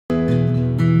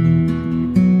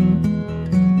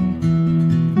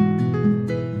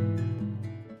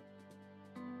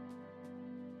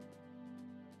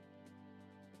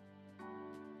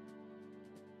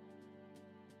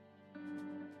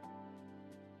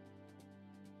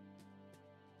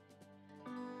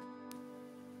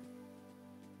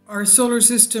our solar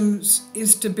system's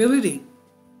instability?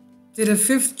 Did a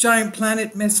fifth giant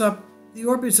planet mess up the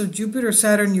orbits of Jupiter,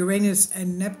 Saturn, Uranus,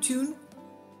 and Neptune?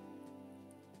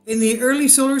 In the early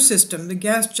solar system, the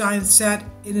gas giants sat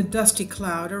in a dusty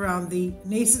cloud around the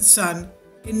nascent sun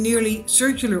in nearly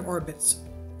circular orbits.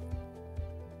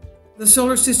 The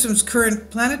solar system's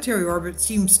current planetary orbit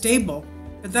seems stable,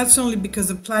 but that's only because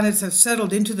the planets have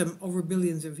settled into them over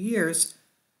billions of years.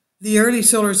 The early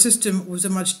solar system was a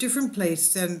much different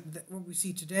place than what we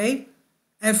see today,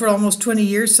 and for almost 20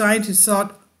 years, scientists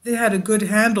thought they had a good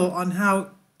handle on how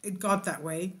it got that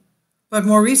way. But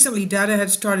more recently, data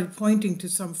had started pointing to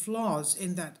some flaws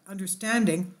in that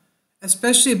understanding,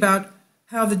 especially about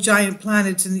how the giant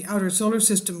planets in the outer solar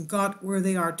system got where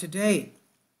they are today.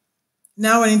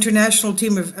 Now, an international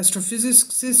team of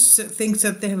astrophysicists thinks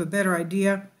that they have a better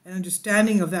idea and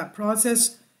understanding of that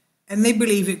process, and they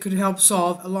believe it could help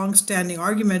solve a long-standing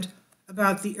argument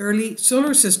about the early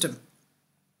solar system.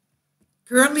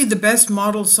 Currently, the best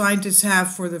model scientists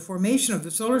have for the formation of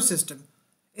the solar system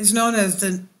is known as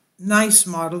the Nice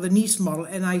model, the Nice model,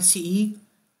 N-I-C-E,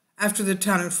 after the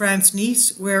town in France,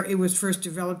 Nice, where it was first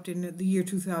developed in the year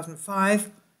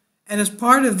 2005. And as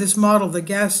part of this model, the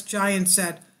gas giants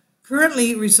that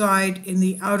currently reside in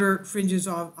the outer fringes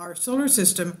of our solar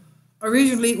system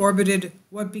originally orbited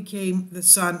what became the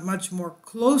Sun much more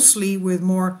closely with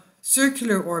more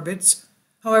circular orbits.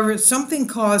 However, something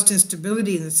caused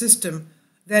instability in the system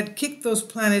that kicked those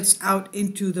planets out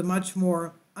into the much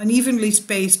more unevenly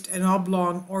spaced and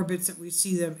oblong orbits that we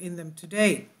see them in them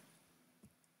today.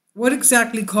 What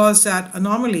exactly caused that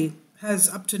anomaly has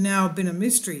up to now been a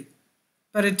mystery,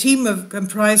 but a team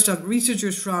comprised of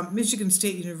researchers from Michigan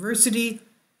State University,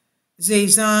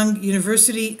 Zhejiang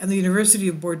University, and the University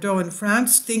of Bordeaux in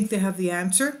France think they have the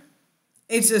answer.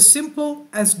 It's as simple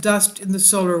as dust in the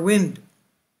solar wind.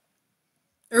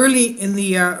 Early in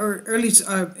the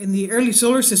early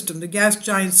solar system, the gas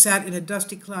giants sat in a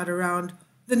dusty cloud around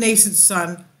the nascent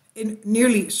sun in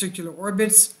nearly circular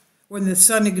orbits. When the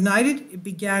sun ignited, it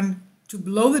began to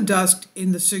blow the dust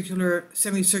in the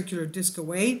semicircular disk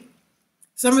away.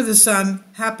 Some of the sun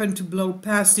happened to blow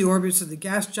past the orbits of the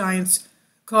gas giants,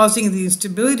 causing the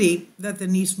instability that the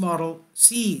Nice model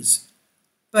sees.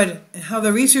 But how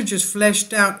the researchers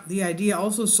fleshed out the idea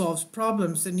also solves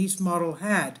problems the Nice model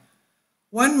had.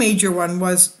 One major one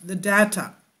was the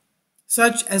data,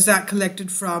 such as that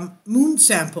collected from moon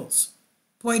samples,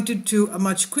 pointed to a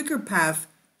much quicker path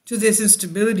to this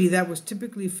instability that was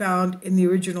typically found in the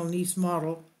original Nice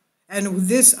model. And with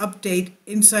this update,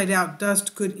 inside-out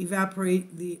dust could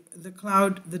evaporate the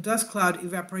dust cloud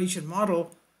evaporation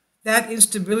model. That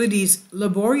instability's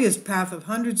laborious path of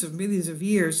hundreds of millions of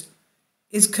years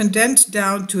is condensed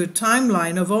down to a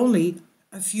timeline of only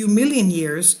a few million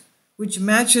years, which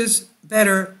matches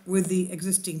better with the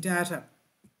existing data.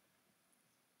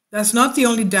 That's not the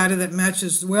only data that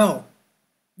matches well.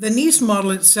 The Nice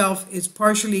model itself is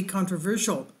partially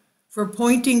controversial for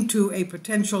pointing to a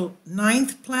potential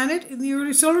ninth planet in the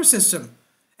early solar system,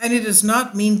 and it does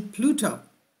not mean Pluto.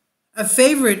 A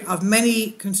favorite of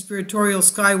many conspiratorial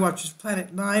skywatchers,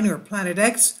 Planet 9 or Planet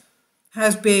X,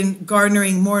 has been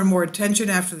garnering more and more attention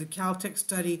after the Caltech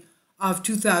study of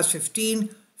 2015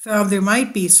 found there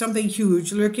might be something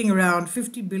huge lurking around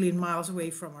 50 billion miles away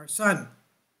from our sun.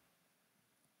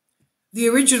 The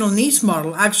original Nice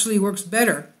model actually works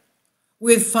better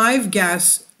with 5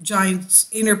 gas giants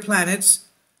inner planets,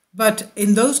 but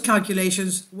in those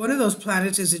calculations, one of those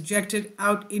planets is ejected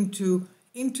out into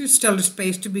interstellar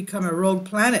space to become a rogue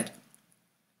planet.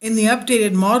 In the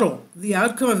updated model, the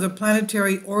outcome of the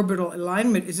planetary orbital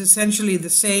alignment is essentially the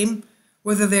same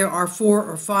whether there are 4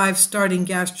 or 5 starting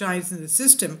gas giants in the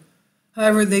system.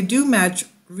 However, they do match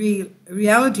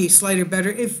reality slightly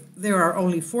better if there are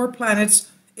only 4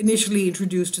 planets initially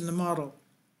introduced in the model.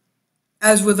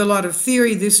 As with a lot of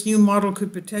theory, this new model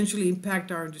could potentially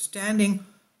impact our understanding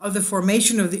of the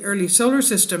formation of the early solar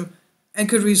system and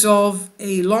could resolve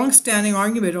a long-standing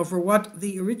argument over what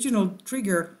the original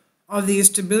trigger of the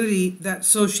instability that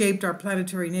so shaped our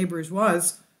planetary neighbors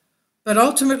was. But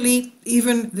ultimately,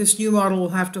 even this new model will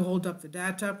have to hold up the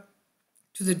data,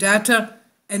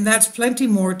 and that's plenty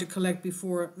more to collect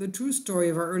before the true story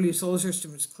of our early solar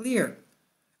system is clear.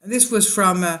 And this was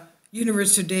from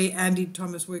University Today, Andy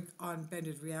Thomas Wick on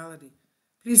Bended Reality.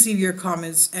 Please leave your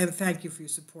comments, and thank you for your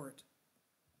support.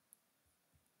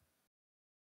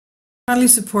 Kindly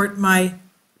support my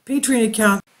Patreon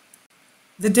account.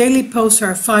 The daily posts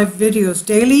are 5 videos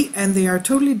daily, and they are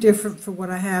totally different from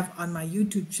what I have on my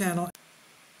YouTube channel.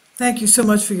 Thank you so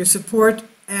much for your support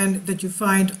and that you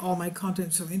find all my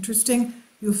content so interesting.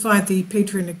 You'll find the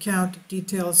Patreon account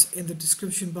details in the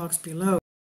description box below.